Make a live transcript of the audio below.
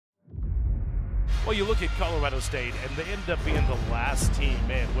Well, you look at Colorado State, and they end up being the last team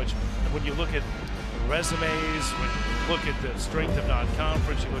in, which when you look at resumes, when you look at the strength of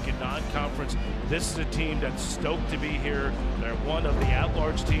non-conference, you look at non-conference, this is a team that's stoked to be here. They're one of the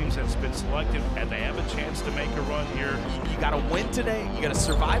at-large teams that's been selected, and they have a chance to make a run here. You got to win today, you got to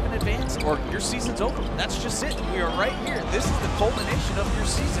survive in advance, or your season's over. That's just it. We are right here. This is the culmination of your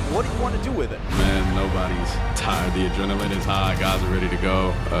season. What do you want to do with it? Man, nobody's tired. The adrenaline is high. Guys are ready to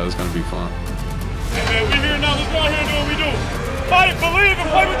go. It's going to be fun. Hey man, we here now. Let's go out here and do what we do. Fight, believe, and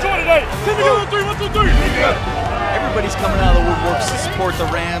play with joy today. 10 to 1, 2, 1, 2, 3. Everybody's coming out of the woodworks to support the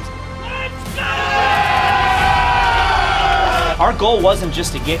Rams. Our goal wasn't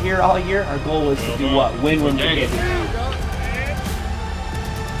just to get here all year. Our goal was to do what? Win when we get here.